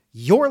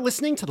You're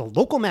listening to The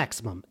Local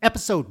Maximum,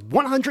 episode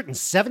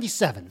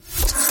 177.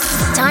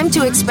 Time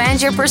to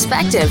expand your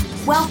perspective.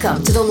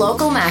 Welcome to The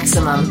Local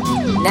Maximum.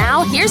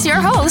 Now, here's your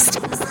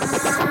host,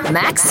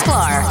 Max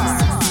Sklar.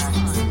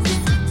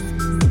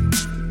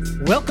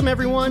 Welcome,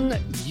 everyone.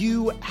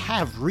 You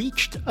have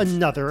reached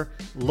another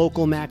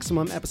Local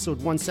Maximum, episode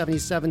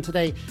 177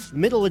 today.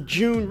 Middle of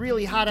June,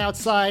 really hot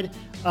outside.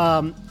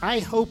 I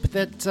hope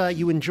that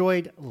you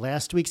enjoyed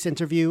last week's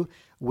interview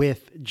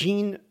with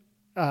Gene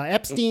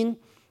Epstein.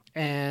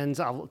 And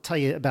I'll tell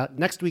you about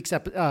next week's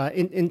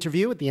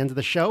interview at the end of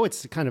the show.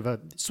 It's kind of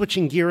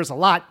switching gears a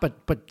lot,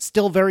 but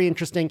still very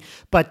interesting.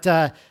 But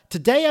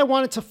today I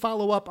wanted to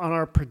follow up on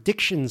our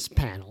predictions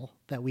panel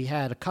that we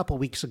had a couple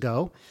weeks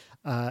ago,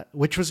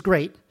 which was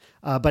great.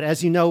 But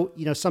as you know,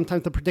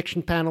 sometimes the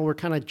prediction panel, we're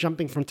kind of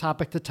jumping from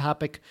topic to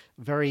topic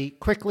very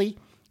quickly.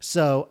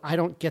 So I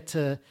don't get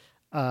to,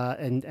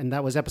 and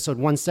that was episode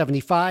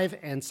 175.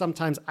 And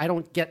sometimes I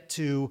don't get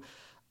to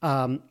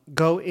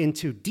go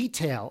into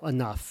detail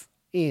enough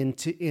on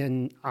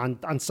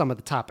some of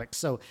the topics.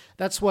 So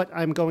that's what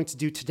I'm going to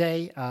do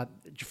today.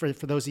 For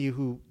those of you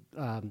who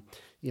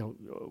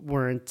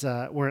weren't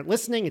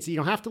listening, you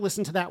don't have to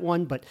listen to that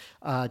one, but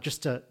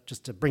just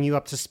to bring you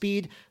up to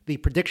speed, the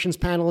predictions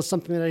panel is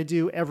something that I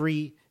do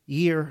every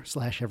year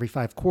 / every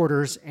 5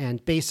 quarters,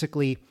 and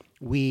basically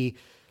we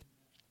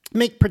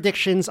make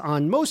predictions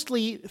on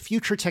mostly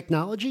future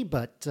technology,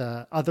 but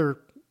other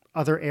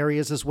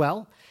areas as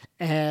well.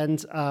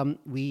 And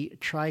we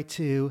try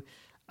to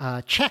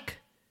check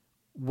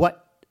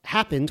what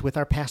happened with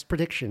our past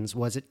predictions.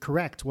 Was it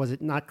correct? Was it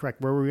not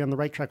correct? Were we on the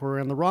right track? Were we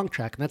on the wrong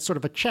track? And that's sort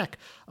of a check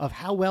of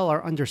how well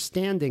our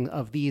understanding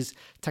of these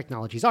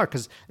technologies are.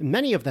 Because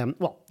many of them,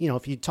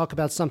 if you talk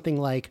about something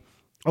like,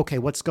 okay,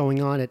 what's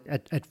going on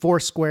at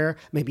Foursquare,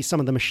 maybe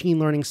some of the machine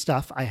learning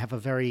stuff, I have a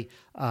very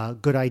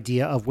good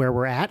idea of where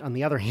we're at. On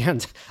the other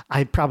hand,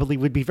 I probably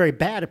would be very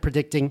bad at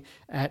predicting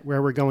at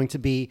where we're going to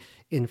be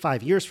in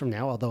 5 years from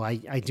now, although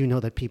I do know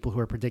that people who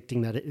are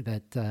predicting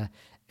that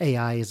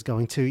AI is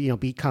going to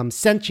become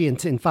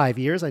sentient in 5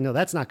 years. I know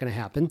that's not going to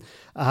happen.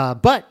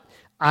 But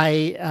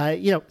I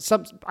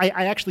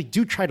actually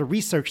do try to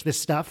research this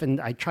stuff,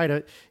 and I try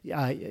to,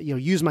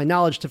 use my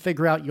knowledge to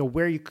figure out,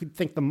 where you could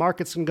think the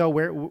markets can go,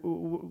 where,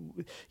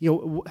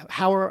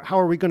 how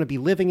are we going to be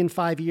living in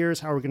 5 years?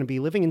 How are we going to be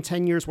living in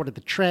 10 years? What are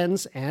the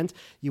trends? And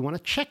you want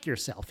to check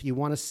yourself. You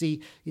want to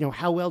see,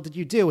 how well did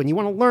you do? And you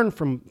want to learn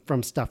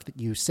from stuff that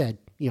you said,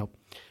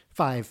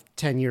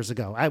 5-10 years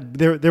ago.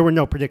 There were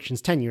no predictions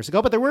 10 years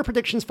ago, but there were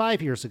predictions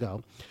 5 years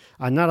ago.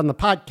 Not on the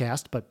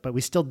podcast, but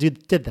we still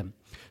did them.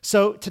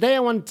 So today I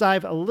want to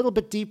dive a little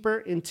bit deeper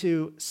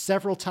into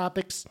several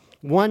topics.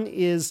 One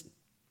is,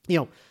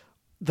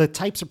 the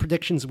types of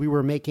predictions we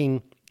were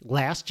making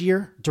last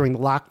year during the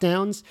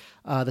lockdowns.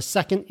 The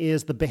second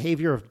is the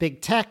behavior of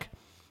big tech.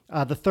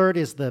 The third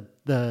is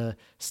the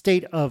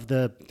state of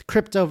the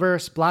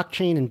cryptoverse,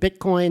 blockchain, and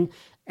Bitcoin.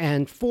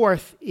 And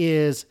fourth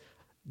is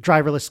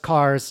driverless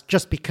cars,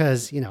 just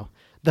because,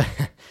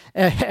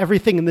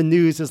 everything in the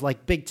news is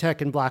like big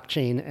tech and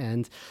blockchain,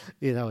 and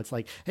it's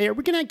like, hey, are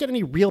we gonna get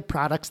any real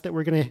products that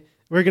we're gonna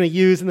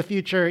use in the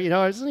future?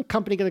 Is a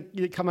company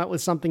gonna come out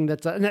with something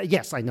that's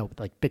yes, I know,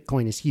 like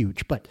Bitcoin is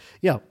huge, but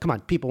come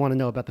on, people want to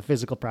know about the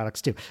physical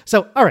products too.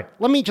 So all right,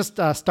 let me just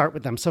start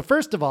with them. So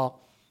first of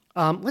all,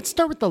 let's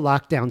start with the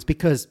lockdowns,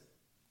 because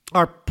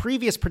our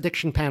previous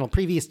prediction panel,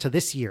 previous to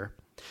this year,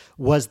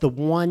 was the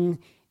one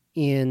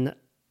in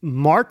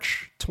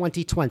March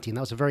 2020, and that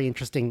was a very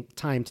interesting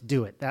time to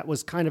do it. That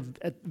was kind of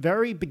at the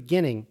very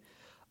beginning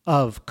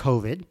of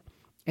COVID,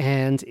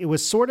 and it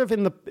was sort of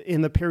in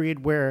the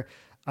period where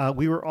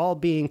we were all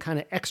being kind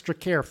of extra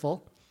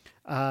careful,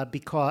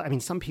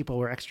 because some people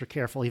were extra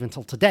careful even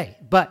till today,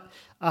 but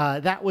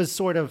that was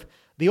sort of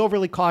the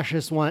overly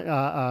cautious one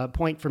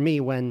point for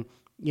me when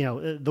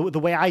the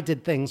way I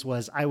did things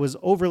was I was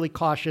overly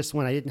cautious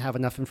when I didn't have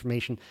enough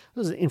information. It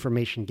was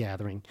information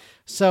gathering.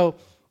 So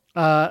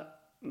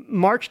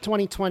March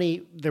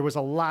 2020, there was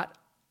a lot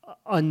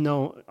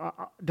unknown.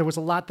 There was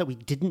a lot that we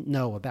didn't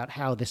know about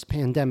how this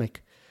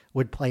pandemic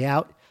would play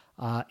out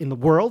in the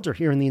world or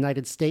here in the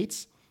United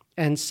States.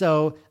 And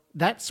so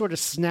that sort of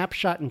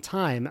snapshot in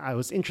time, I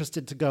was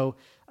interested to go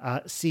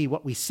see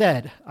what we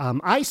said.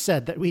 I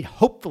said that we'd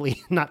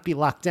hopefully not be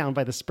locked down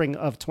by the spring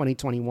of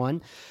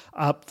 2021.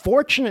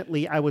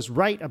 Fortunately, I was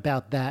right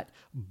about that,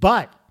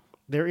 but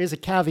there is a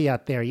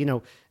caveat there.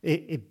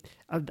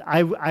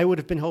 I would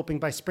have been hoping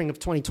by spring of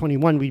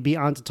 2021 we'd be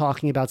on to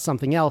talking about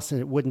something else and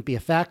it wouldn't be a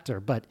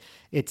factor, but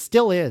it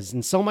still is.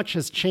 And so much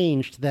has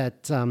changed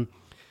that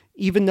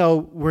even though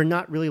we're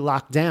not really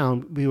locked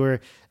down, we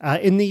were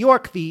in New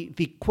York,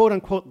 the quote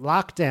unquote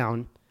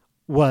lockdown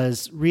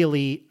was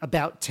really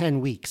about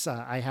 10 weeks.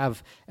 I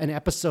have an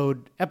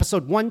episode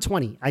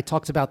 120. I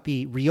talked about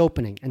the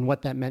reopening and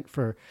what that meant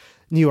for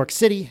New York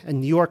City and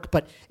New York,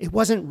 but it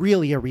wasn't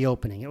really a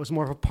reopening. It was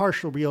more of a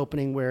partial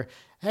reopening where,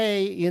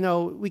 hey,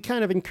 we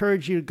kind of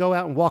encourage you to go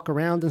out and walk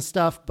around and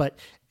stuff, but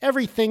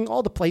everything,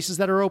 all the places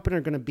that are open are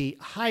going to be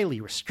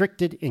highly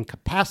restricted in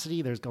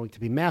capacity. There's going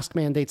to be mask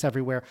mandates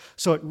everywhere.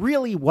 So it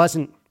really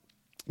wasn't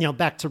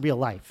back to real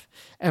life.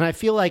 And I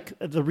feel like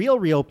the real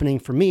reopening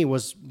for me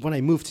was when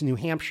I moved to New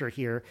Hampshire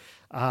here,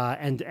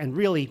 and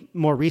really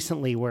more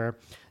recently, where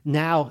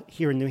now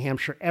here in New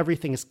Hampshire,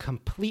 everything is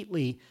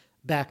completely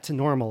back to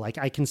normal. Like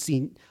I can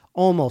see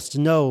almost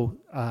no,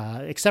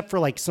 except for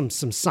like some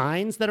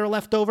signs that are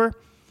left over.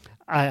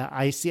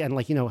 I see,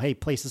 and hey,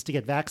 places to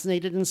get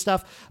vaccinated and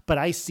stuff, but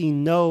I see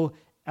no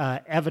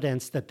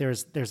evidence that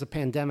there's a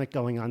pandemic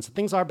going on. So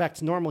things are back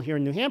to normal here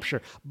in New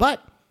Hampshire.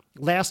 But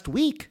last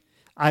week,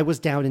 I was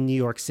down in New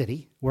York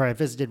City, where I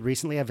visited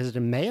recently. I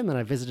visited in May, and then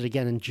I visited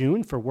again in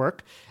June for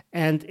work.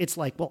 And it's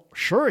like, well,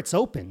 sure, it's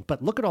open,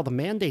 but look at all the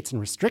mandates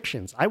and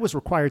restrictions. I was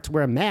required to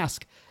wear a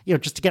mask,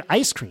 just to get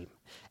ice cream.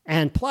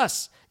 And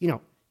plus,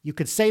 you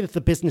could say that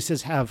the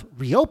businesses have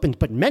reopened,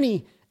 but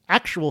many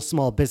actual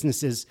small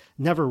businesses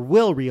never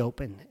will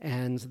reopen.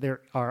 And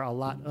there are a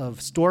lot of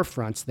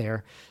storefronts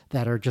there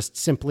that are just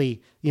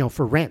simply,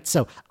 for rent.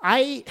 So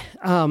I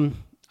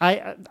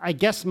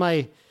guess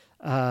my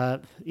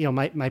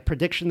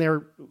prediction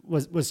there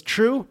was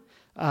true,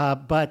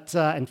 but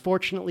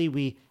unfortunately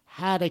we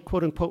had a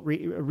quote unquote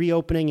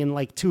reopening in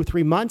like 2 or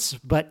 3 months,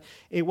 but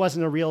it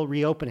wasn't a real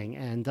reopening,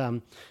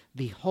 and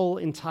the whole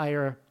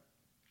entire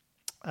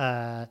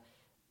the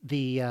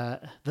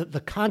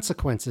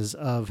consequences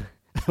of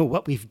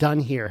what we've done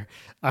here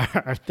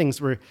are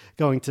things we're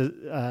going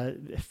to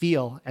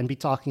feel and be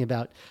talking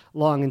about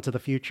long into the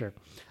future.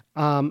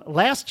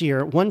 Last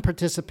year, one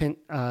participant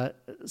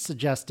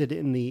suggested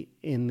in the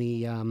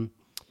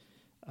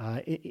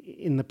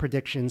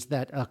predictions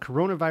that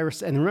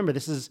coronavirus, and remember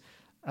this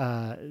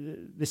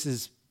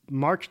is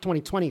March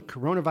 2020.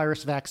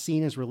 Coronavirus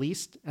vaccine is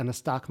released and the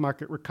stock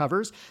market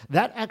recovers.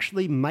 That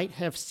actually might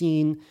have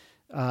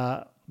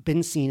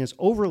been seen as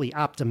overly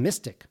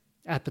optimistic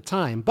at the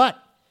time, but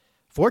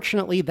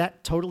fortunately,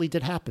 that totally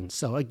did happen.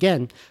 So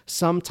again,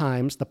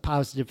 sometimes the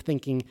positive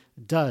thinking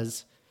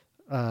does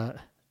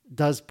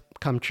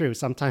come true.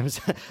 Sometimes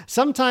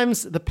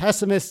the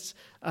pessimists,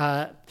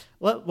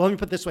 let me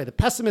put it this way, the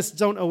pessimists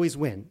don't always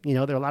win.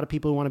 There are a lot of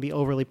people who want to be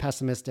overly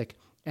pessimistic,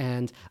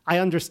 and I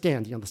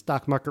understand, the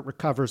stock market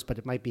recovers, but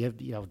it might be,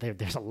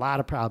 there's a lot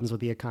of problems with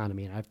the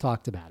economy, and I've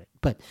talked about it.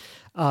 But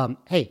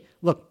hey,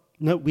 look,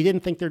 no, we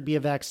didn't think there'd be a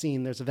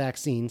vaccine. There's a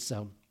vaccine,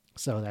 so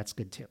that's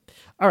good too.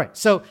 All right,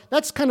 so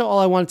that's kind of all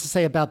I wanted to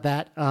say about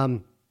that.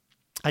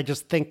 I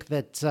just think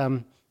that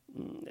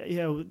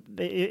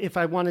if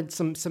I wanted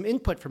some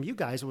input from you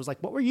guys, it was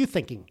like, what were you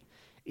thinking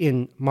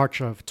in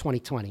March of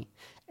 2020,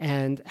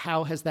 and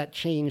how has that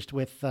changed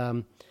with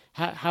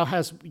how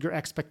has your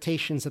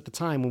expectations at the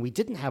time when we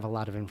didn't have a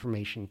lot of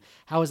information,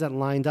 how has that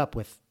lined up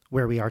with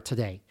where we are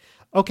today?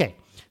 Okay,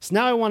 so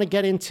now I want to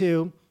get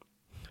into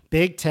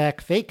big tech,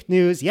 fake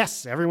news.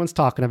 Yes, everyone's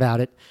talking about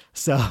it.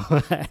 So,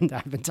 and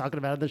I've been talking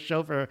about it on the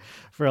show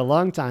for a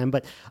long time.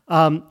 But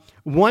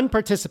one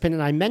participant,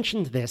 and I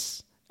mentioned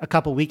this a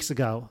couple weeks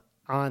ago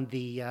on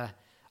the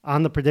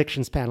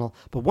predictions panel,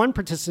 but one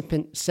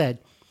participant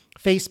said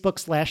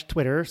Facebook /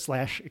 Twitter /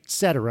 et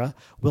cetera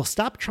will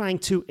stop trying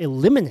to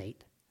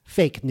eliminate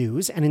fake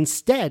news, and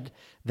instead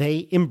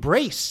they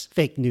embrace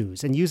fake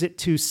news and use it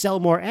to sell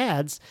more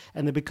ads,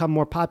 and they become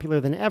more popular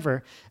than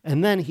ever.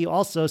 And then he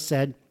also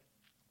said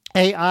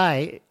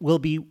AI will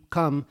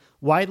become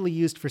widely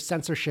used for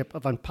censorship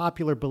of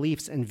unpopular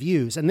beliefs and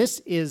views. And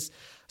this is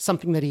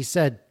something that he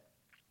said,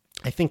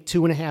 I think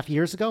 2.5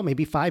 years ago,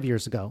 maybe 5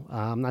 years ago.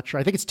 I'm not sure.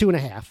 I think it's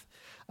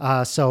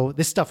 2.5. So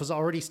this stuff was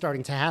already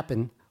starting to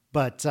happen.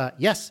 But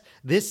yes,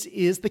 this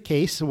is the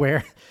case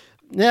where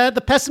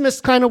the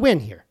pessimists kind of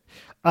win here.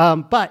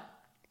 But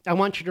I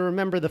want you to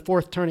remember the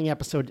fourth turning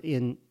episode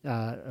in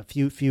a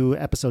few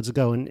episodes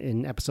ago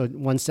in episode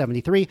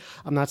 173.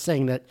 I'm not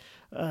saying that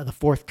the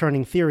fourth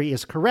turning theory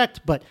is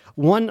correct, but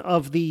one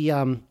of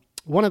the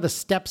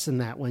steps in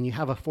that, when you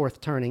have a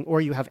fourth turning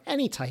or you have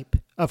any type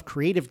of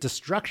creative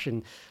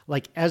destruction,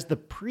 like as the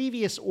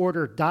previous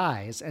order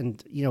dies,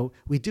 and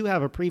we do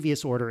have a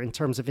previous order in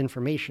terms of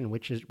information,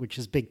 which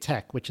is big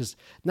tech, which is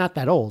not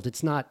that old.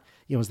 It's not,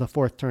 as the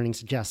fourth turning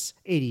suggests,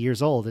 80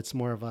 years old. It's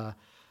more of a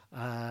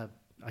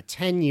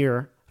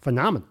 10-year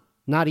phenomenon,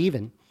 not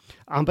even.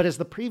 But as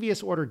the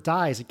previous order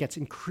dies, it gets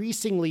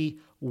increasingly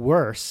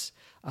worse.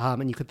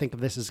 And you could think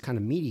of this as kind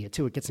of media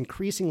too. It gets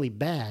increasingly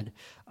bad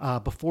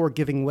before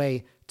giving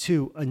way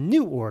to a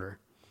new order.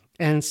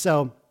 And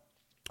so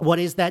what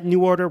is that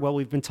new order? Well,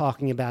 we've been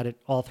talking about it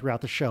all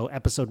throughout the show.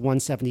 Episode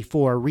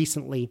 174.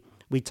 Recently,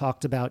 we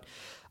talked about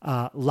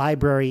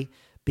Library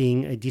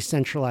being a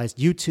decentralized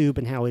YouTube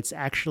and how it's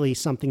actually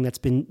something that's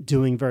been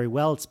doing very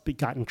well. It's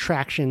gotten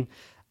traction.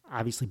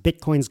 Obviously,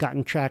 Bitcoin's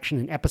gotten traction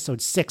in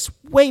episode 6.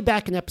 Way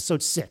back in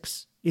episode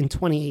 6 in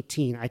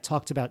 2018, I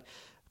talked about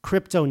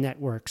crypto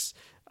networks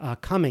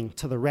coming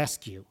to the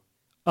rescue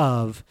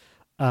of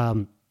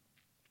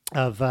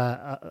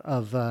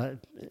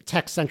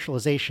tech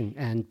centralization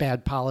and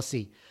bad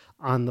policy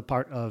on the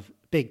part of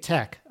big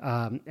tech,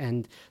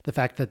 and the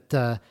fact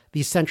that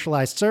these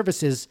centralized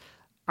services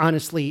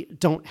honestly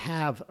don't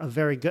have a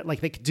very good,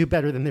 like they could do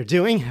better than they're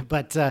doing,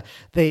 but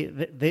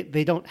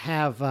they don't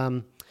have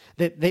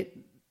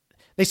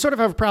they sort of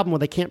have a problem where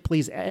they can't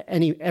please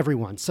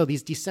everyone. So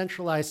these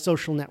decentralized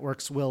social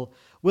networks will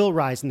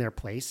rise in their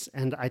place.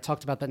 And I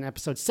talked about that in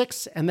episode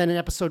 6. And then in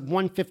episode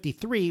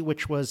 153,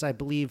 which was, I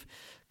believe,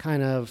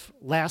 kind of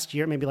last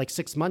year, maybe like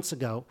 6 months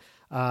ago.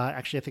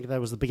 Actually, I think that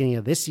was the beginning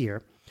of this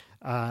year.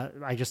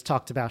 I just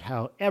talked about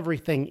how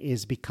everything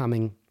is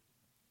becoming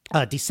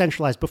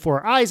decentralized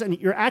before our eyes, and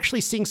you're actually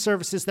seeing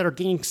services that are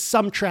gaining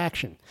some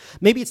traction.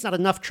 Maybe it's not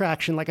enough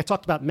traction. Like I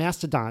talked about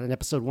Mastodon in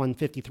episode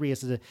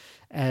 153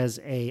 as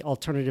a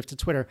alternative to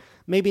Twitter.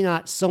 Maybe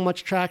not so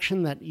much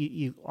traction that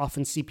you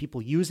often see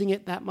people using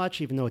it that much,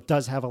 even though it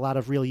does have a lot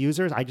of real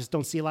users. I just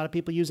don't see a lot of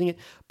people using it,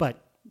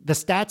 but the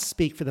stats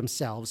speak for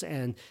themselves,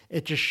 and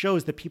it just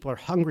shows that people are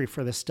hungry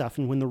for this stuff.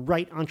 And when the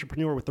right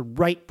entrepreneur with the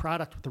right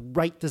product, with the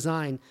right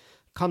design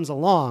comes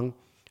along,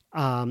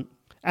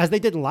 as they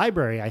did in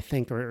Library, I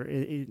think, or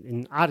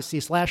in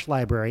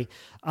Odyssey/Library,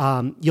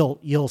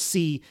 you'll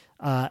see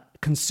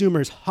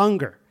consumers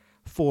hunger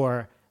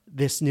for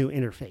this new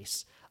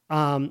interface.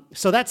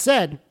 So that's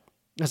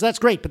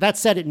great. But that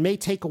said, it may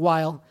take a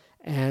while,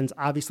 and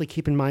obviously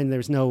keep in mind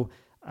there's no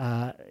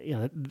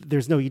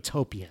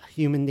utopia.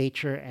 Human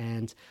nature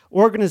and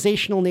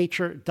organizational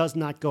nature does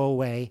not go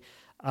away,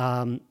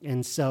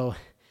 and so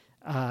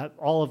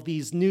all of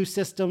these new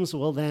systems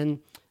will then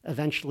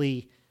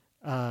eventually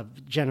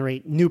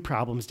generate new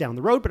problems down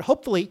the road, but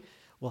hopefully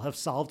we'll have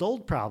solved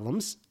old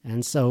problems.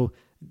 And so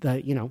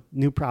the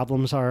new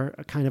problems are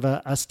kind of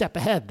a step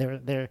ahead.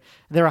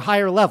 They're a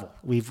higher level.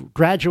 We've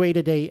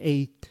graduated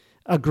a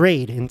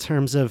grade in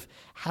terms of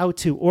how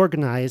to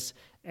organize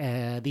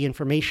the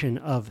information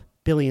of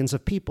billions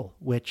of people,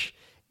 which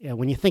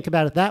when you think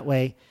about it that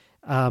way,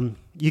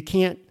 you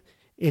can't.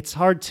 It's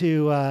hard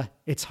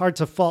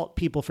to fault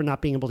people for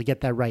not being able to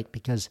get that right,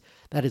 because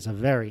that is a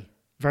very,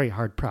 very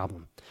hard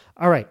problem.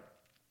 All right.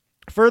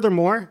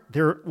 Furthermore,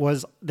 there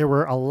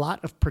were a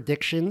lot of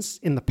predictions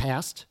in the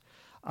past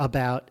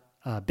about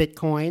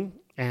Bitcoin,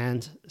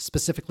 and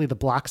specifically the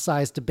block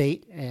size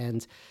debate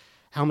and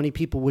how many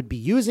people would be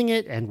using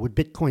it, and would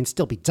Bitcoin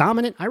still be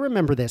dominant? I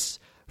remember this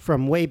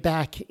from way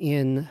back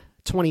in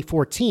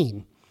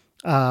 2014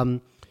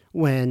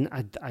 when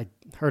I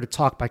heard a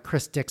talk by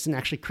Chris Dixon.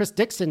 Actually, Chris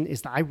Dixon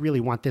I really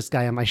want this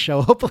guy on my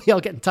show. Hopefully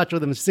I'll get in touch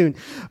with him soon.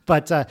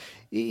 But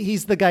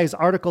he's the guy's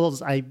article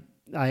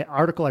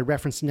I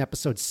referenced in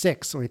episode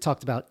 6 when he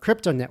talked about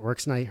crypto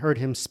networks, and I heard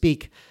him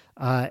speak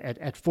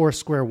at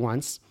Foursquare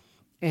once.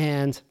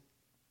 And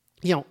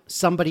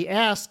somebody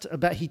asked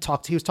about, he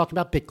was talking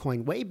about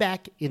Bitcoin way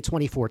back in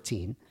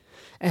 2014.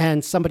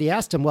 And somebody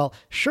asked him, well,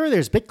 sure,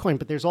 there's Bitcoin,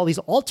 but there's all these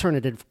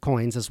alternative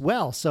coins as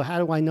well. So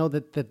how do I know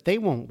that they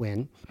won't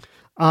win?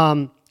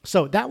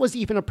 So that was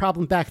even a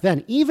problem back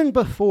then, even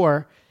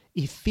before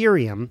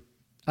Ethereum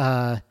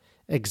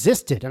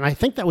existed. And I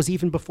think that was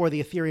even before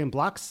the Ethereum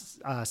blocks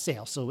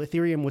sale. So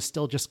Ethereum was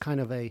still just kind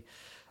of a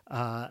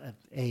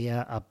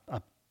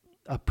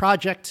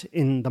project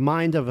in the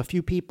mind of a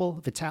few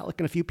people, Vitalik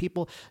and a few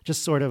people,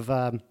 just sort of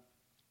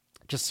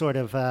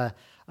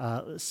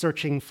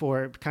searching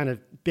for, kind of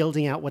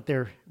building out what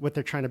they're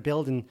trying to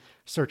build, and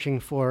searching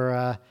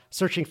for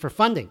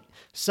funding.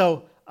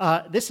 So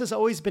this has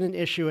always been an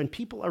issue, and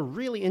people are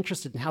really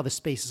interested in how the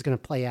space is going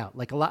to play out.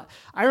 Like a lot,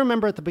 I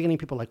remember at the beginning,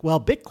 people were like, well,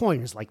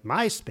 Bitcoin is like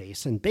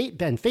MySpace, and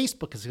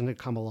Facebook is going to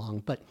come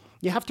along. But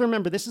you have to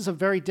remember, this is a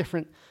very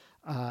different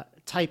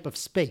type of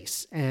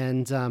space.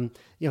 And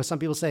some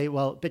people say,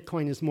 well,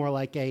 Bitcoin is more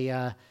like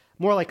a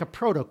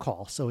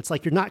protocol. So it's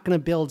like you're not going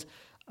to build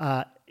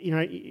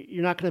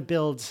you're not going to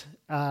build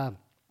the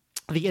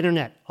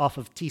internet off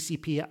of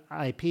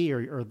TCP/IP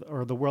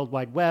or the World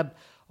Wide Web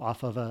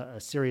off of a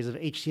series of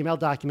HTML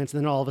documents,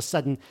 and then all of a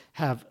sudden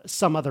have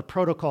some other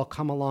protocol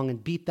come along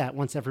and beat that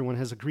once everyone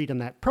has agreed on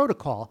that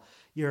protocol.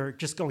 You're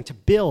just going to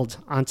build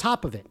on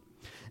top of it.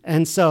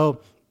 And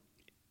so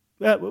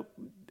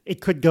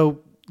it could go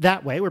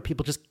that way, where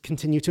people just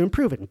continue to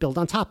improve it and build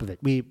on top of it.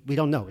 We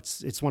don't know.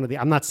 It's one of the.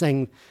 I'm not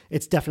saying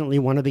it's definitely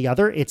one or the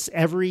other. It's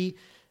every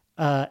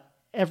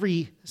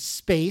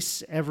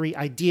space, every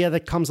idea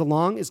that comes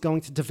along is going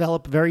to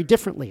develop very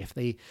differently. If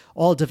they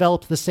all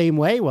develop the same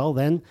way, well,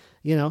 then,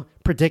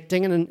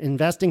 predicting and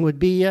investing would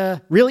be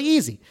really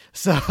easy.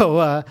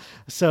 So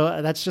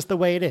that's just the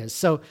way it is.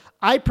 So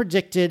I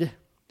predicted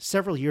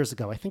several years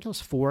ago, I think it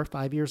was 4 or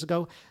 5 years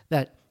ago,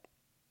 that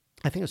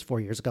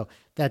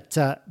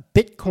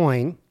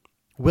Bitcoin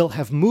will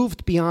have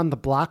moved beyond the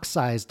block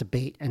size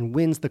debate and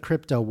wins the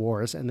crypto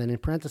wars. And then in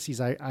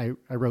parentheses, I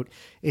wrote,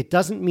 it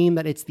doesn't mean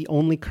that it's the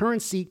only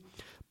currency,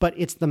 but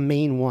it's the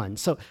main one.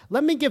 So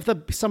let me give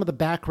some of the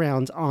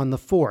background on the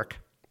fork.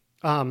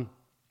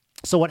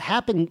 So what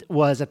happened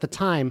was, at the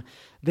time,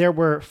 there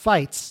were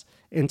fights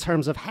in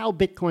terms of how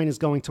Bitcoin is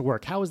going to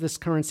work. How is this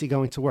currency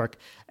going to work?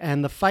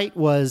 And the fight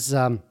was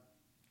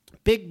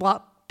big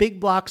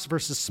blocks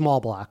versus small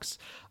blocks.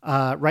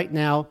 Right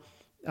now,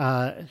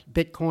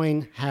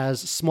 Bitcoin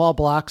has small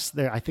blocks.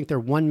 I think they're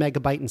 1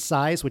 megabyte in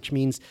size, which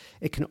means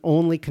it can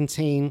only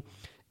contain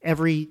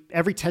every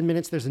 10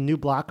 minutes there's a new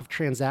block of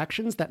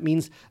transactions. That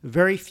means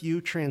very few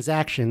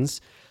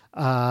transactions,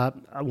 1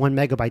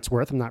 megabyte's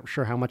worth, I'm not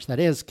sure how much that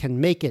is,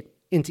 can make it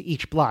into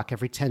each block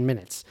every 10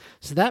 minutes.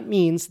 So that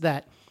means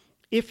that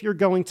if you're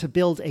going to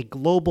build a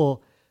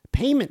global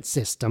payment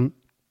system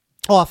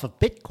off of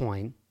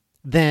Bitcoin,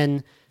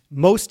 then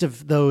most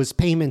of those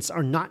payments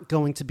are not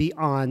going to be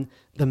on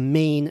the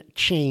main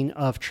chain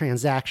of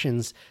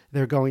transactions.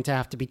 They're going to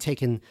have to be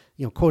taken,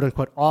 quote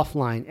unquote,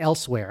 offline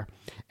elsewhere.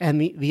 And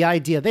the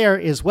idea there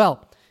is,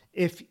 well,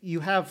 if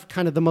you have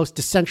kind of the most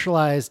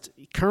decentralized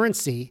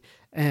currency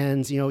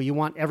and, you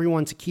want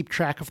everyone to keep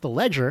track of the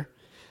ledger,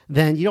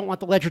 then you don't want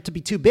the ledger to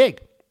be too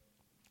big.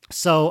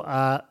 So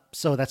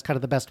that's kind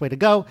of the best way to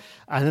go.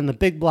 And then the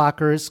big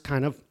blockers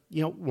kind of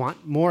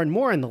want more and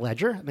more in the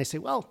ledger. And they say,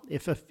 well,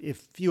 if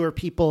fewer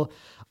people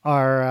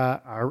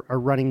are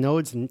running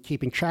nodes and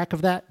keeping track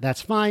of that,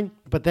 that's fine.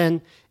 But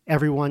then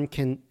everyone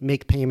can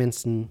make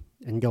payments and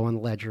go on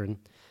the ledger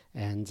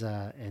and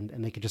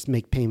they could just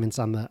make payments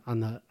on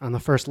the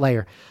first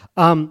layer.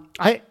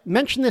 I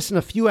mentioned this in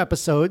a few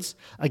episodes.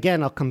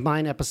 Again, I'll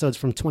combine episodes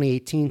from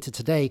 2018 to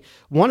today.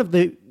 One of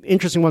the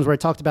interesting ones where I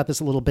talked about this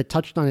a little bit,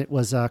 touched on it,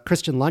 was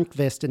Christian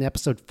Lundqvist in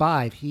episode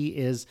 5. He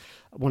is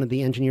one of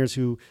the engineers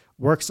who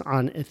works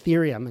on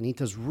Ethereum, and he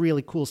does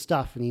really cool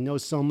stuff, and he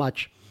knows so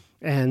much.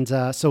 And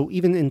so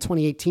even in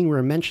 2018, we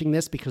were mentioning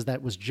this because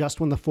that was just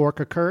when the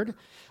fork occurred.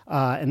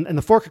 And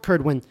the fork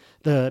occurred when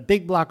the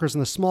big blockers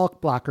and the small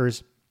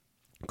blockers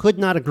could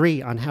not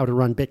agree on how to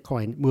run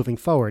Bitcoin moving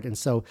forward. And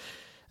so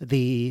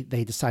they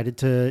decided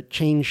to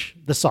change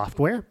the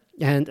software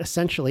and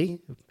essentially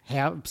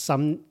have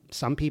some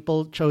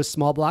people chose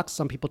small blocks,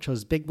 some people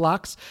chose big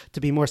blocks.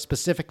 To be more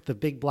specific, the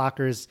big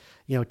blockers,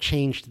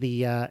 changed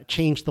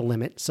the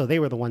limit. So they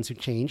were the ones who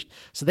changed.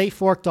 So they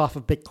forked off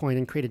of Bitcoin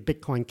and created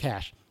Bitcoin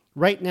Cash.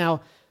 Right now,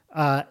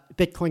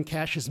 Bitcoin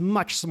Cash is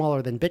much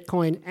smaller than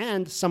Bitcoin,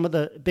 and some of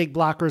the big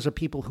blockers are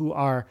people who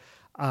are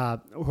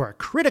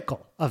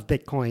critical of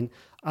Bitcoin.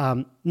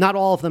 Not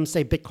all of them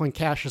say Bitcoin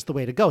Cash is the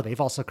way to go. They've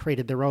also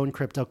created their own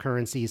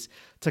cryptocurrencies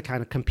to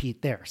kind of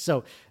compete there.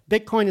 So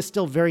Bitcoin is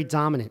still very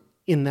dominant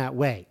in that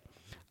way.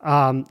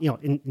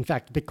 In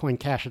fact, Bitcoin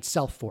Cash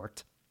itself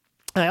forked.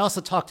 I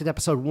also talked in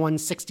episode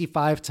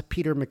 165 to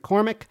Peter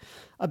McCormick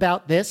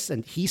about this,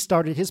 and he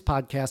started his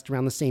podcast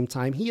around the same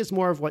time. He is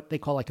more of what they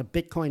call like a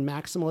Bitcoin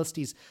maximalist.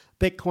 He's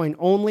Bitcoin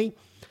only.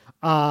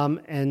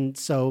 And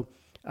so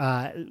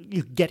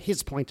you get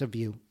his point of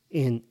view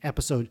in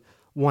episode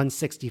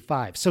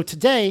 165. So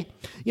today,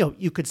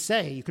 you could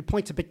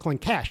point to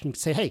Bitcoin Cash and you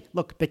could say, hey,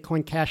 look,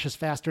 Bitcoin Cash is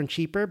faster and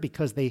cheaper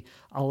because they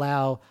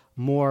allow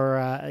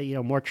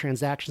more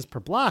transactions per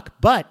block.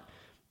 But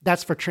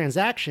that's for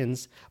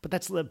transactions.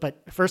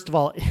 But first of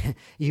all,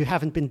 you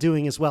haven't been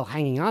doing as well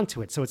hanging on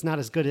to it. So it's not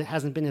as good. It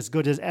hasn't been as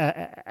good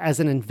as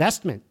an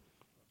investment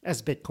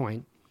as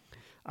Bitcoin.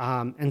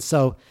 And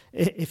so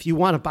if you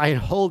want to buy and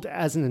hold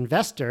as an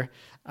investor,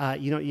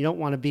 you don't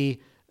want to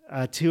be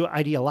too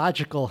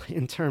ideological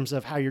in terms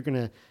of how you're going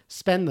to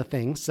spend the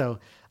thing. So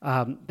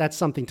that's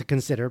something to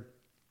consider.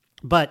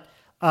 But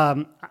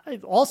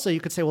also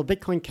you could say, well,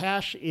 Bitcoin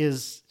Cash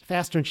is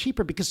faster and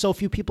cheaper because so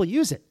few people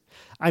use it.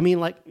 I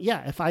mean,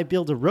 if I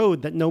build a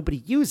road that nobody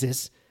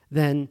uses,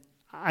 then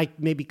I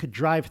maybe could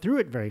drive through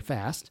it very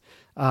fast.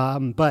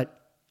 But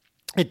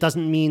it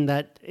doesn't mean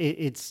that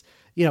it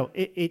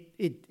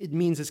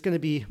means it's going to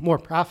be more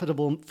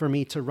profitable for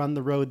me to run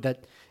the road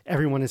that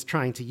everyone is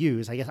trying to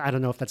use. I guess I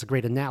don't know if that's a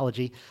great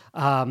analogy.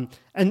 I'll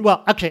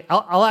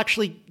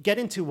actually get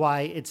into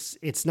why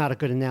it's not a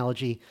good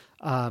analogy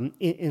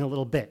in a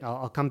little bit.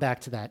 I'll come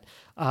back to that.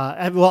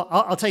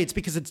 I'll tell you, it's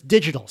because it's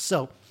digital.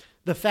 So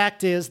the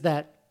fact is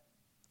that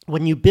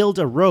when you build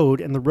a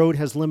road and the road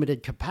has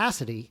limited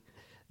capacity,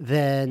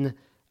 then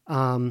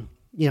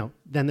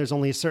then there's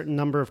only a certain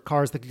number of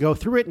cars that could go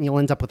through it, and you'll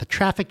end up with a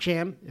traffic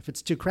jam if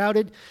it's too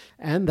crowded,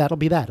 and that'll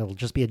be that. It'll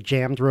just be a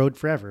jammed road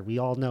forever. We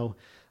all know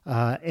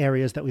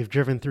areas that we've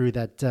driven through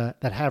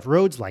that have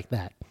roads like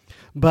that.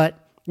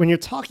 But when you're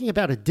talking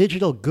about a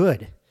digital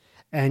good,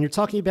 and you're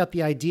talking about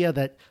the idea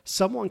that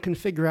someone can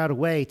figure out a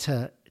way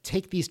to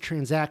take these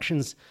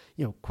transactions,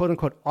 quote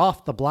unquote,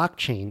 off the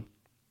blockchain,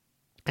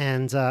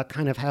 and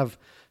kind of have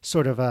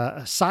sort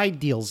of side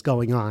deals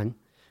going on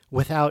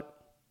without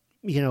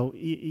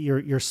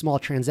your small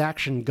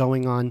transaction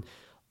going on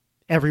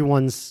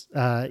everyone's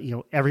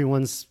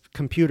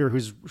computer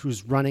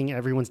who's running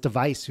everyone's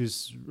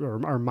device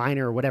or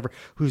miner or whatever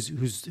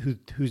who's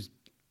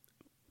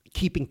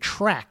keeping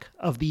track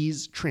of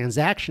these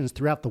transactions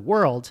throughout the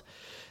world,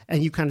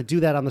 and you kind of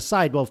do that on the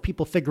side. Well, if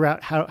people figure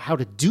out how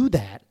to do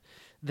that,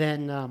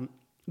 then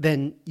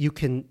you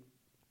can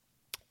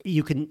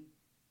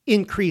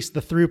increase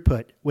the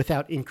throughput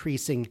without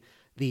increasing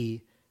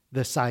the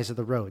size of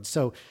the road.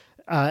 So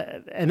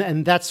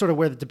and that's sort of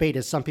where the debate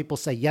is. Some people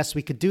say yes,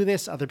 we could do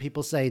this. Other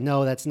people say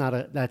no, that's not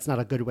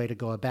a good way to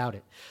go about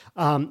it.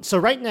 So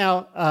right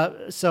now,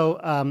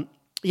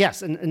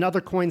 yes, and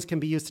other coins can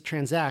be used to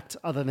transact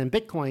other than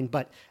Bitcoin,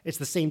 but it's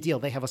the same deal.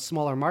 They have a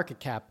smaller market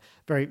cap.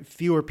 Very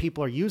fewer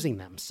people are using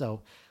them.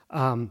 So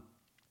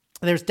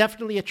there's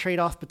definitely a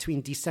trade-off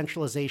between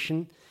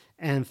decentralization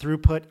and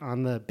throughput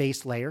on the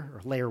base layer,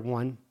 or layer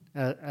one,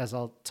 as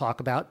I'll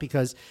talk about,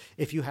 because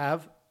if you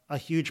have a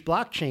huge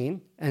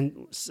blockchain,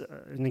 and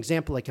an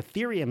example like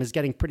Ethereum is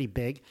getting pretty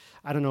big.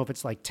 I don't know if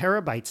it's like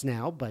terabytes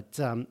now, but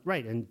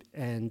right, and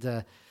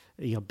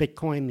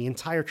Bitcoin, the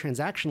entire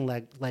transaction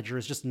ledger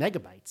is just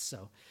megabytes.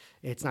 So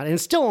it's not, and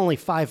it's still only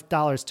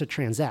 $5 to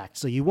transact.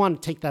 So you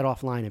want to take that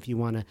offline if you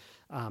want to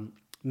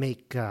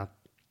make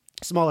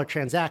smaller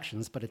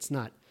transactions, but it's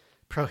not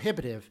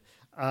prohibitive.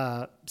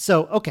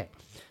 Okay.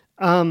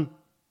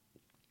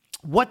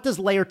 What does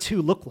layer 2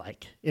 look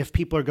like if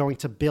people are going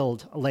to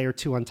build a layer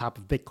 2 on top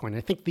of Bitcoin? I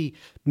think the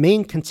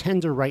main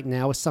contender right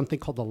now is something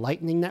called the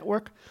Lightning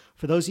Network.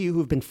 For those of you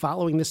who've been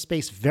following this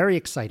space, very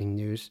exciting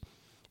news.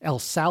 El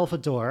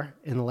Salvador,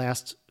 in the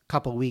last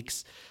couple of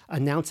weeks,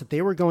 announced that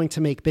they were going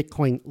to make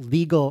Bitcoin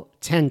legal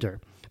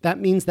tender. That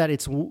means that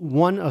it's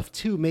one of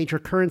two major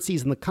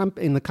currencies in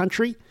the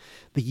country,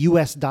 the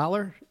US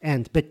dollar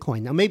and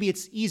Bitcoin. Now, maybe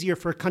it's easier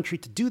for a country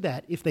to do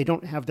that if they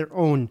don't have their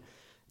own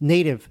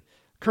native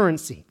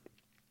currency.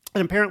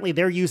 And apparently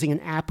they're using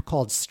an app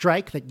called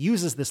Strike that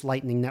uses this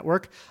Lightning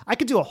Network. I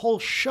could do a whole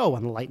show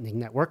on the Lightning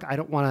Network. I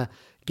don't want to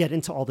get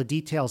into all the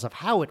details of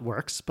how it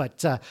works,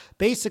 but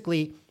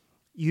basically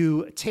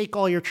you take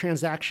all your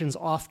transactions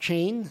off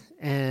chain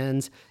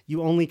and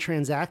you only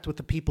transact with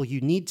the people you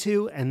need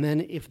to. And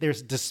then if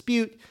there's a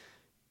dispute,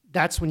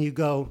 that's when you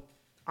go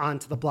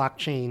onto the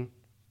blockchain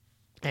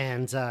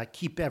and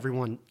keep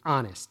everyone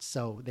honest.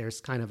 So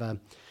there's kind of a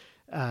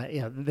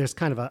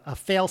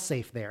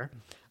fail-safe there.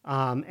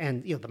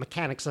 And the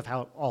mechanics of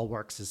how it all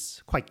works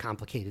is quite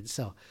complicated.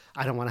 So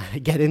I don't want to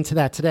get into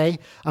that today.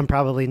 I'm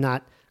probably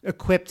not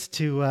equipped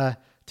to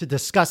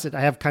discuss it.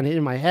 I have kind of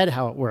in my head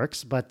how it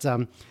works. But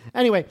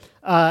anyway,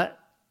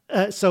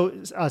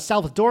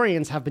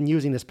 Salvadorians have been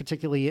using this,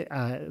 particularly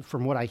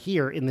from what I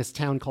hear, in this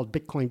town called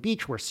Bitcoin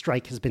Beach, where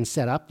Strike has been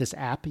set up, this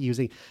app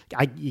using,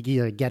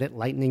 you get it,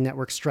 Lightning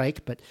Network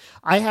Strike. But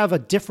I have a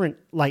different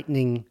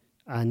Lightning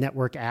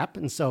network app.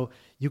 And so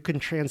you can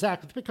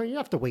transact with Bitcoin. You don't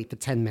have to wait the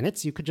 10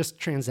 minutes. You could just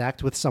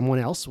transact with someone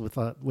else with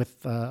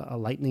a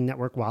Lightning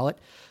Network wallet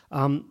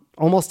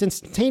almost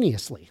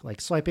instantaneously,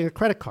 like swiping a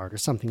credit card or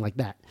something like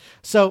that.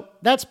 So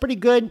that's pretty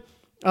good.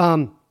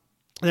 There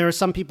are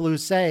some people who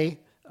say,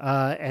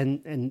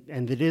 and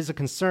it is a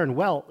concern,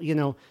 well,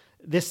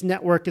 this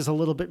network is a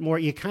little bit more,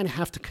 you kind of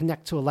have to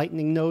connect to a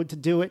Lightning node to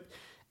do it.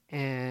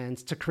 And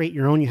to create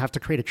your own, you have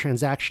to create a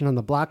transaction on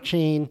the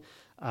blockchain.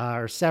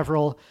 Or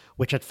several,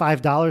 which at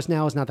 $5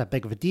 now is not that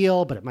big of a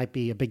deal, but it might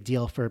be a big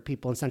deal for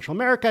people in Central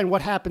America. And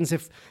what happens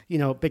if,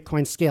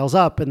 Bitcoin scales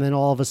up and then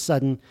all of a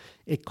sudden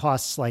it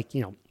costs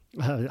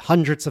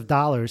hundreds of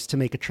dollars to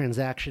make a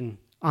transaction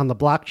on the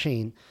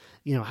blockchain?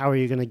 How are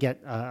you going to get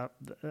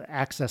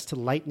access to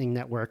the Lightning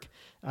Network?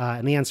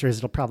 And the answer is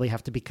it'll probably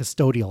have to be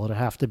custodial. It'll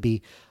have to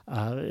be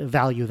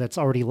value that's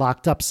already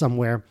locked up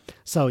somewhere.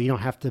 So you don't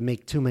have to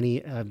make too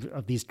many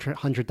of these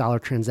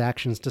 $100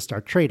 transactions to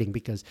start trading,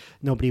 because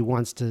nobody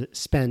wants to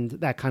spend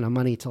that kind of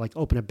money to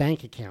open a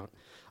bank account.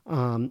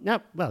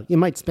 You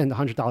might spend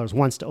 $100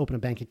 once to open a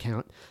bank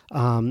account,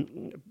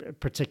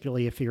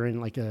 particularly if you're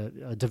in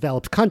a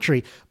developed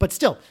country. But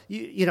still,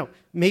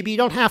 maybe you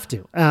don't have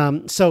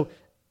to. So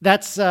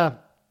that's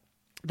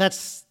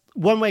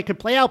one way it could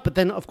play out. But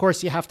then, of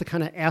course, you have to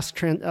kind of ask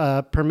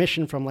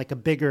permission from a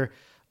bigger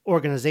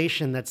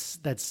organization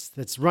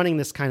that's running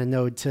this kind of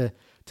node to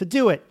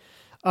do it.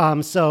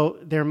 So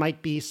there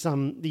might be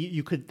some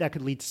that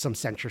could lead to some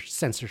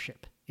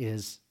censorship.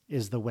 Is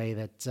the way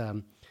that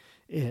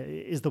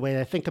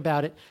I think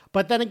about it.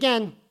 But then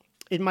again,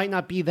 it might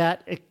not be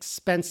that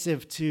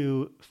expensive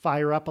to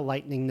fire up a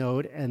Lightning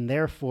node, and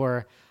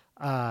therefore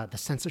the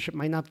censorship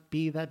might not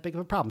be that big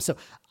of a problem. So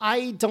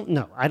I don't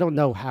know. I don't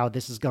know how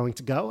this is going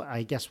to go.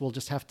 I guess we'll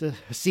just have to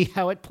see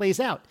how it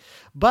plays out.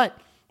 But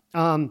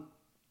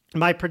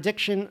my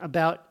prediction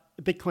about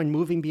Bitcoin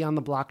moving beyond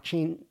the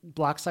blockchain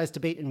block size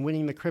debate and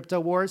winning the crypto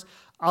wars,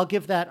 I'll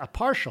give that a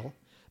partial,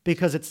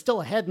 because it's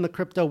still ahead in the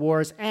crypto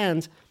wars,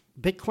 and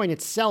Bitcoin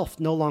itself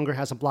no longer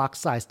has a block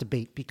size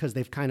debate, because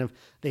they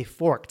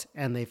forked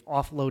and they've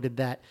offloaded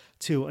that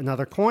to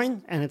another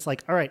coin. And it's all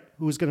right,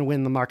 who's going to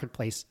win the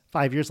marketplace?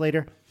 5 years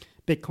later,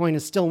 Bitcoin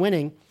is still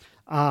winning,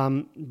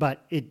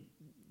 but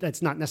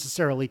that's not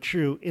necessarily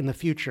true in the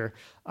future.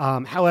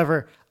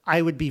 However,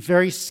 I would be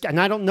and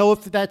I don't know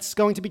if that's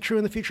going to be true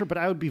in the future, but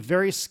I would be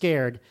very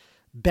scared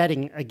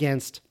betting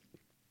against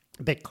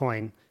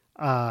Bitcoin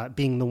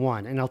being the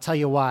one. And I'll tell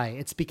you why.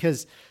 It's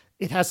because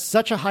it has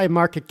such a high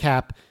market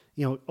cap,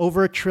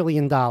 over $1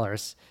 trillion.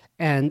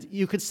 And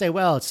you could say,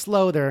 well, it's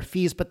slow, there are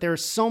fees, but there are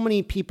so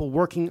many people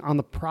working on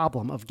the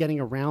problem of getting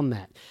around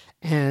that.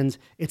 And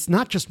it's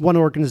not just one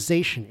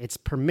organization. It's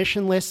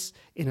permissionless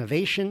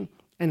innovation.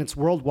 and it's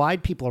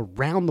worldwide. People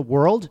around the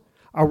world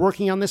are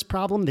working on this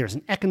problem. There's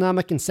an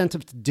economic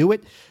incentive to do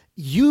it.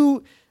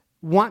 You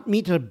want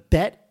me to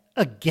bet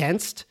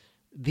against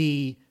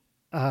the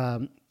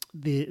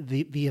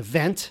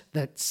event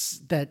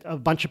that a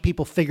bunch of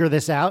people figure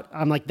this out?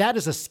 I'm like, that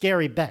is a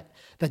scary bet,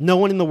 that no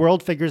one in the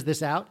world figures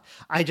this out.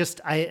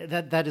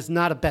 That is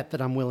not a bet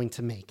that I'm willing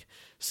to make.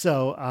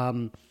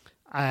 So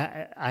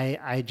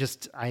I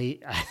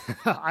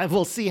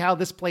will see how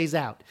this plays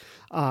out.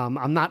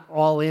 I'm not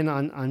all in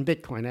on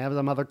Bitcoin. I have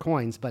some other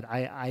coins, but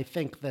I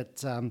think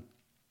that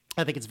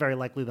I think it's very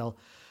likely they'll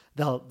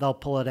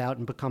pull it out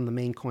and become the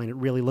main coin. It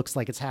really looks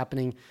like it's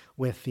happening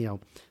with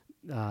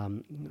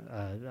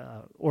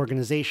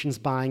organizations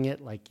buying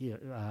it, like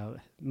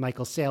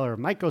Michael Saylor of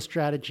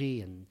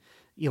MicroStrategy and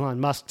Elon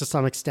Musk to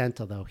some extent,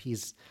 although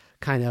he's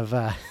kind of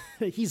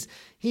he's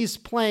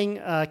playing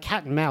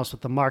cat and mouse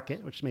with the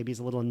market, which maybe is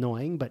a little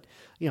annoying, but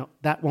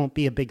that won't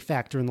be a big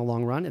factor in the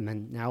long run. And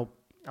then now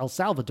El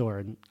Salvador,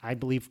 and I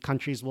believe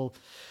countries will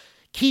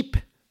keep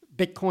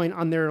Bitcoin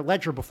on their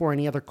ledger before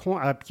any other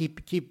coin,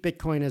 keep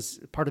Bitcoin as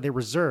part of their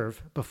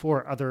reserve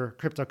before other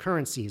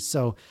cryptocurrencies.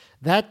 So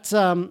that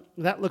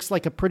looks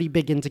like a pretty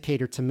big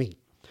indicator to me.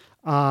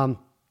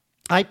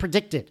 I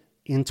predicted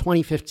in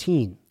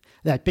 2015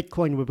 that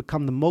Bitcoin would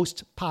become the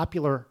most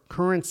popular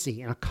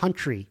currency in a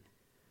country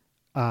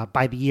around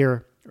the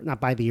year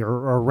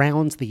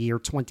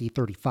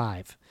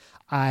 2035.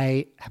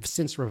 I have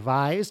since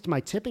revised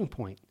my tipping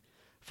point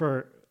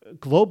for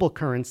global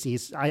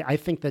currencies. I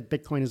think that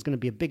Bitcoin is going to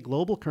be a big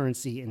global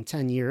currency in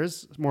 10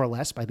 years, more or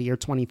less, by the year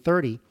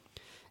 2030.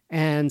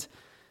 And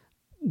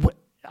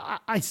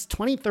it's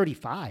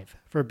 2035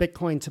 for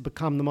Bitcoin to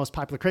become the most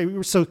popular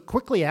currency. So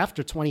quickly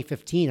after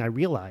 2015, I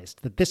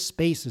realized that this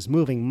space is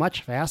moving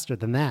much faster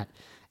than that.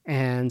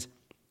 And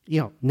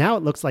now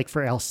it looks like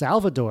for El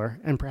Salvador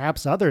and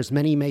perhaps others,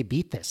 many may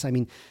beat this. I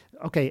mean,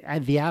 okay,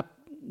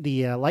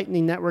 the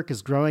Lightning Network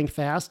is growing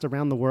fast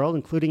around the world,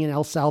 including in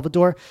El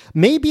Salvador.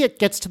 Maybe it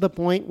gets to the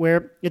point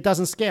where it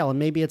doesn't scale. And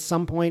maybe at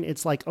some point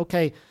it's like,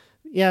 okay,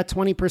 yeah,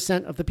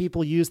 20% of the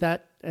people use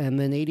that, and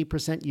then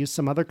 80% use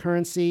some other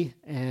currency,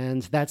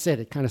 and that's it.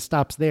 It kind of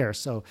stops there.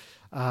 So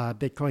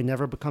Bitcoin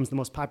never becomes the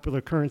most popular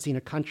currency in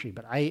a country.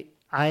 But I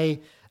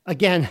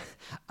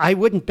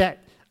wouldn't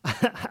bet.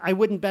 I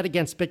wouldn't bet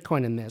against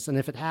Bitcoin in this. And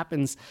if it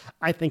happens,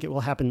 I think it will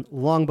happen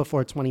long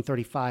before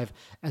 2035.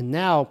 And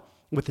now,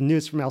 with the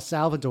news from El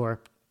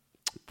Salvador,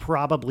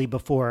 probably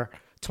before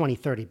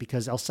 2030,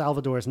 because El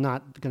Salvador is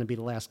not going to be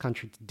the last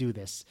country to do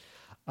this.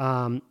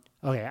 Okay,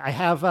 I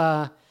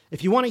have,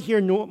 if you want to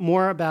hear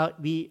more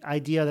about the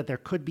idea that there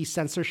could be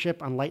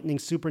censorship on Lightning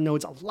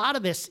supernodes, a lot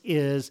of this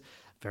is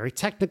very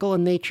technical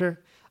in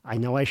nature. I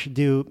know I should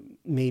do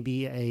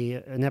maybe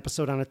an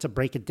episode on it to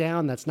break it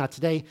down. That's not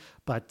today,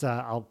 but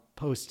I'll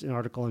post an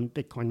article in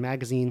Bitcoin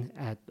Magazine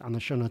on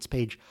the show notes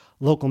page,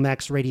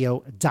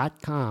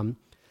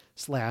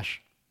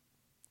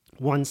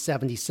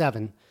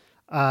 localmaxradio.com/177.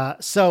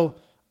 So,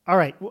 all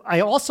right.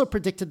 I also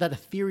predicted that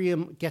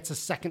Ethereum gets a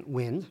second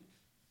wind.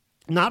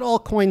 Not all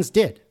coins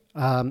did.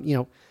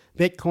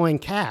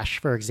 Bitcoin Cash,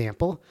 for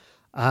example,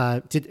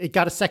 it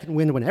got a second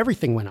wind when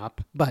everything went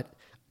up, but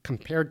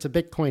compared to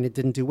Bitcoin, it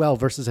didn't do well,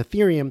 versus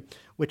Ethereum,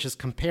 which is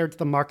compared to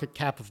the market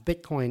cap of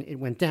Bitcoin, it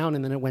went down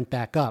and then it went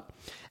back up.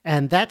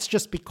 And that's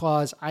just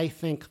because I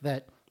think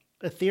that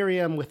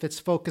Ethereum, with its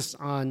focus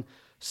on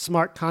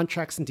smart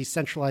contracts and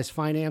decentralized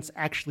finance,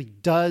 actually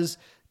does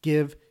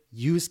give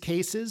use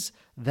cases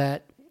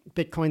that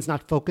Bitcoin's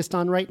not focused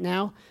on right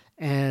now.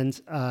 And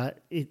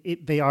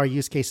they are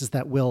use cases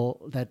that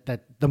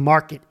the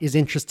market is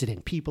interested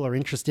in. People are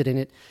interested in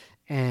it.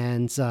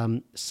 And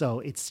so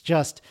it's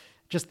just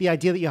the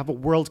idea that you have a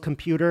world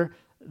computer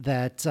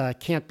that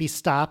can't be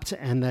stopped,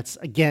 and that's,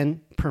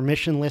 again,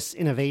 permissionless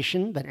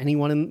innovation that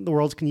anyone in the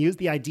world can use.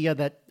 The idea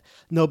that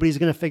nobody's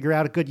going to figure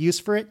out a good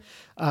use for it,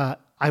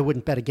 I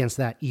wouldn't bet against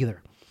that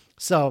either.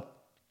 So,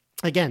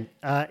 again,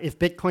 if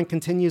Bitcoin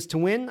continues to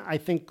win, I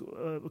think,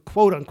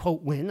 quote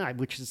unquote win,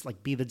 which is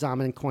like be the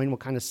dominant coin, we'll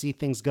kind of see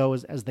things go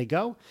as they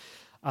go.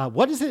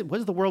 What does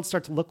the world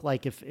start to look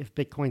like if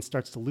Bitcoin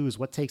starts to lose?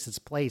 What takes its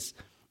place?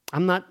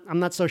 I'm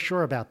not so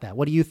sure about that.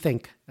 What do you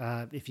think?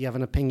 If you have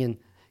an opinion,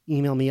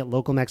 email me at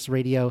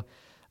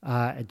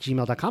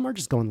localmaxradio@gmail.com, or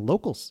just go on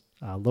locals,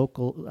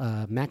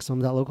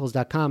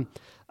 maximum.locals.com,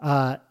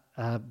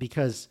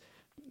 because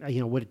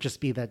would it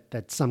just be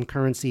that some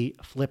currency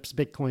flips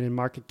Bitcoin in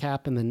market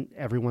cap, and then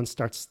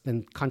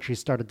countries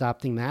start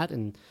adopting that,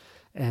 and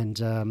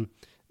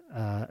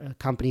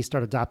companies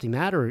start adopting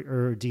that,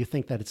 or do you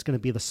think that it's going to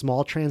be the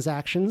small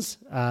transactions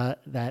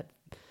that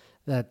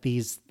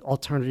these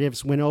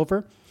alternatives win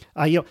over?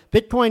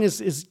 Bitcoin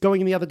is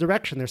going in the other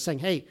direction. They're saying,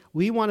 hey,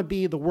 we want to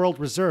be the world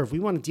reserve. We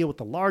want to deal with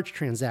the large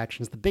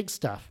transactions, the big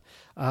stuff.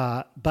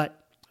 But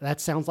that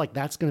sounds like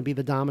that's going to be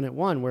the dominant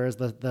one, whereas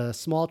the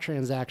small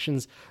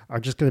transactions are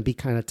just going to be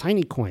kind of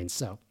tiny coins.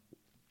 So,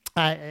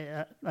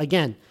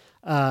 again,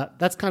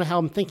 that's kind of how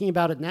I'm thinking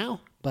about it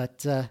now.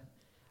 But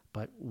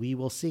we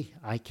will see.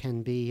 I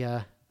can be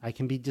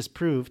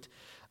disproved.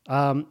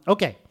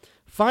 Okay.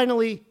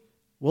 Finally,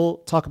 we'll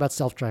talk about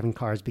self-driving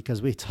cars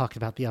because we talked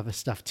about the other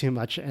stuff too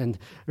much. And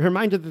a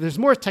reminder that there's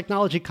more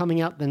technology coming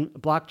out than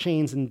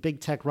blockchains and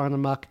big tech run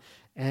amok.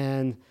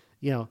 And,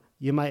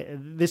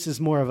 this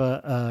is more of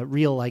a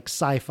real like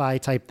sci-fi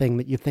type thing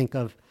that you think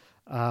of.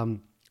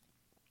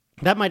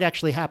 That might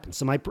actually happen.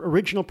 So my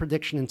original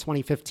prediction in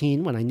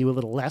 2015, when I knew a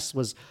little less,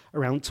 was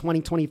around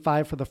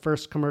 2025 for the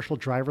first commercial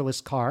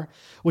driverless car,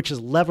 which is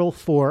level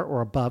 4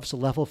 or above. So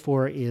level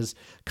 4 is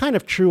kind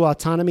of true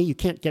autonomy. You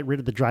can't get rid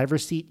of the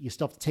driver's seat. You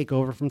still have to take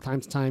over from time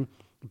to time,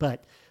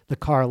 but the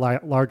car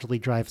largely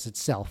drives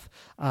itself.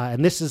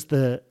 And this is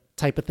the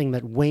type of thing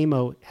that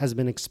Waymo has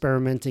been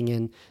experimenting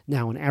in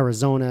now in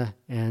Arizona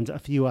and a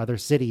few other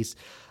cities.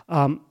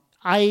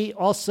 I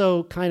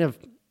also kind of,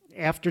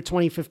 after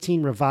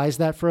 2015, revised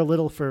that for a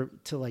little to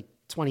like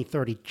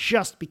 2030,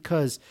 just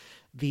because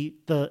the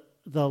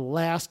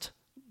last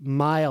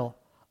mile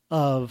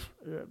of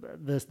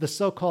the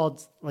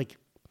so-called like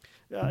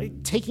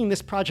taking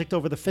this project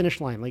over the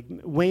finish line. Like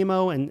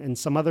Waymo and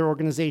some other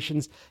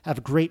organizations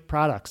have great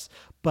products,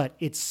 but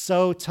it's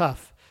so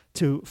tough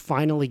to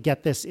finally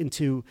get this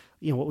into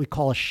what we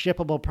call a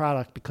shippable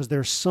product, because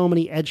there's so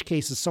many edge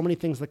cases, so many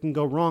things that can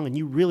go wrong, and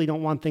you really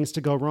don't want things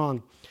to go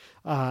wrong.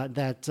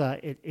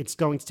 It's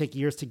going to take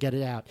years to get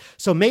it out.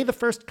 So may the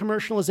first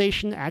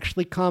commercialization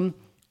actually come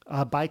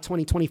by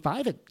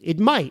 2025? It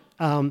might,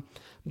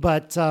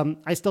 but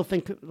I still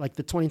think like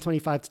the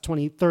 2025 to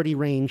 2030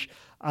 range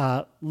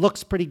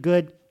looks pretty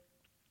good.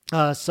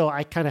 So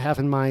I kind of have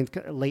in mind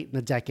late in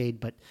the decade,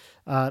 but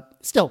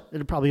still,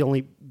 it'll probably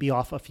only be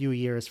off a few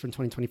years from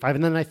 2025.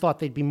 And then I thought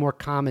they'd be more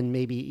common.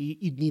 Maybe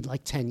you'd need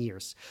like 10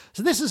 years.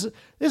 So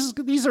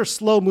these are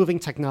slow moving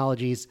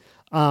technologies.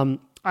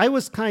 I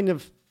was kind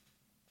of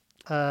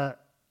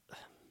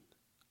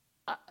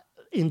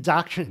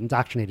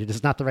indoctrinated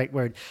is not the right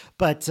word,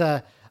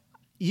 but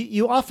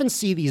you often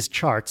see these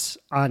charts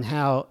on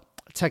how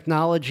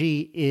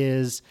technology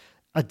is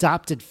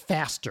adopted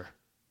faster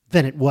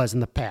than it was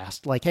in the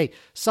past. Like, hey,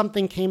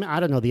 something came, I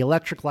don't know, the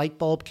electric light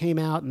bulb came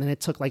out, and then it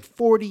took like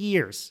 40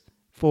 years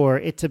for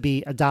it to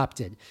be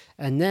adopted.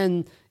 And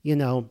then, in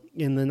the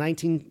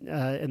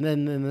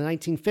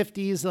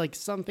 1950s, like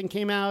something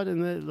came out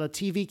and the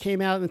TV came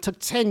out, and it took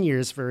 10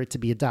 years for it to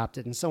be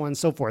adopted, and so on and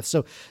so forth.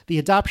 So the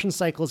adoption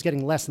cycle is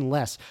getting less and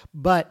less.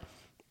 But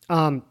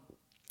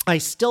I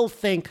still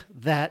think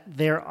that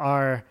there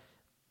are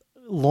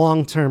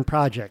long-term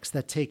projects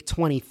that take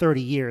 20,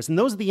 30 years. And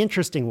those are the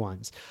interesting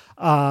ones.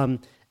 And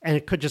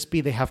it could just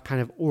be they have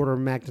kind of order of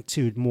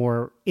magnitude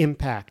more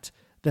impact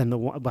than the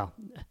one. Well,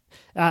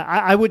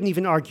 I wouldn't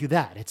even argue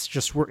that. It's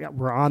just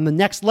we're on the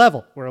next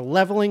level. We're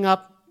leveling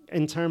up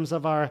in terms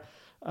of our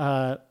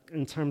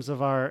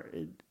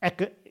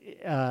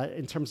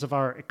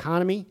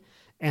economy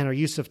and our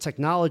use of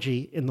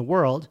technology in the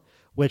world,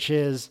 which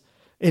is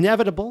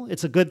inevitable.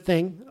 It's a good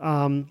thing,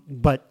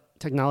 but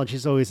technology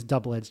is always a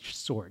double-edged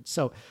sword.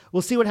 So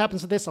we'll see what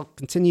happens with this. I'll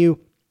continue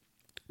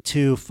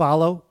to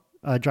follow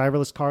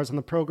driverless cars on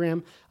the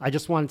program. I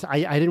just wanted to,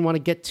 I didn't want to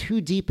get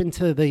too deep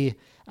into the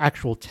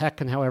actual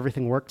tech and how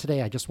everything worked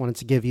today. I just wanted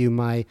to give you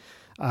my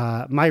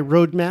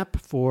roadmap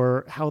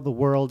for how the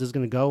world is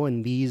going to go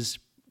in these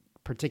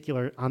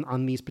particular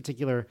on these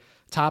particular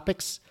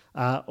topics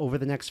over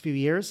the next few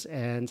years,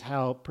 and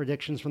how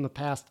predictions from the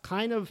past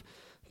kind of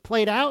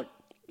played out,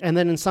 and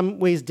then in some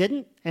ways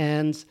didn't,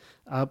 and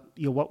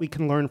what we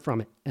can learn from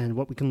it and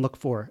what we can look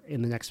for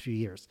in the next few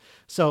years.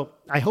 So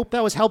I hope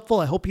that was helpful.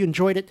 I hope you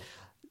enjoyed it.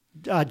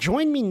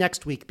 Join me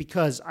next week,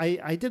 because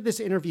I did this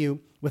interview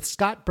with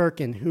Scott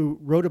Birkin, who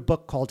wrote a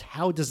book called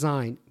How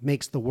Design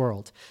Makes the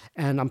World.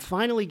 And I'm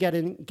finally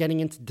getting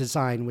into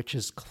design, which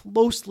is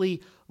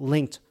closely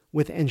linked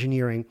with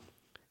engineering.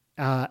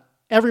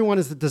 Everyone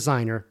is a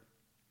designer.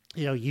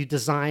 You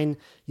design,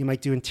 you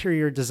might do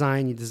interior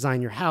design, you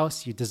design your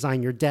house, you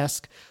design your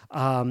desk.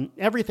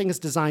 Everything is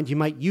designed. You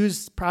might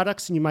use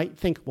products and you might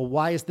think, well,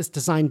 why is this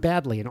designed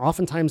badly? And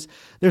oftentimes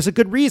there's a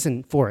good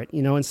reason for it,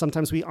 and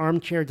sometimes we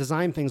armchair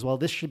design things. Well,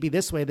 this should be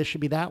this way, this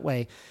should be that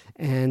way.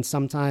 And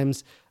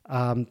sometimes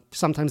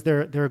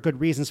there are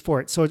good reasons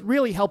for it. So it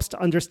really helps to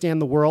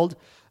understand the world,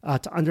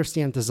 to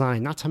understand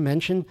design, not to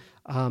mention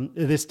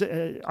this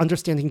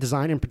understanding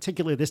design, in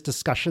particular, this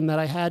discussion that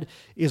I had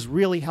is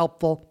really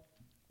helpful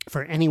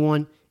for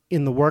anyone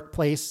in the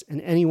workplace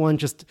and anyone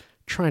just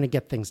trying to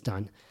get things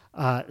done.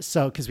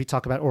 Because we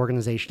talk about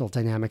organizational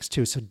dynamics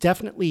too. So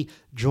definitely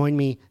join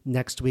me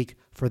next week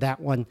for that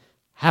one.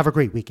 Have a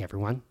great week,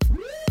 everyone.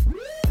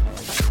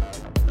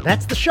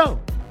 That's the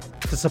show.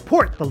 To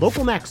support the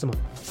Local Maximum,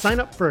 sign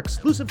up for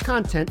exclusive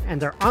content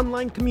and our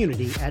online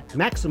community at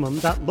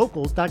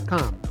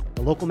maximum.locals.com.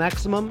 The Local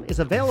Maximum is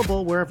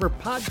available wherever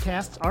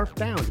podcasts are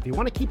found. If you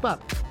want to keep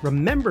up,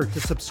 remember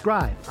to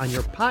subscribe on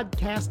your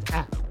podcast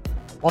app.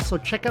 Also,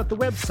 check out the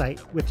website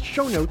with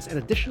show notes and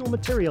additional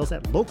materials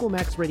at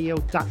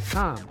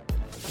localmaxradio.com.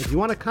 If you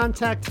want to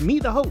contact me,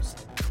 the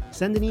host,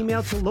 send an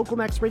email to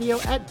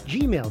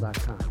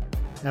localmaxradio@gmail.com.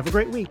 Have a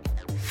great week.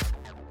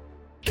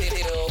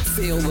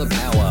 Feel the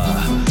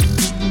power.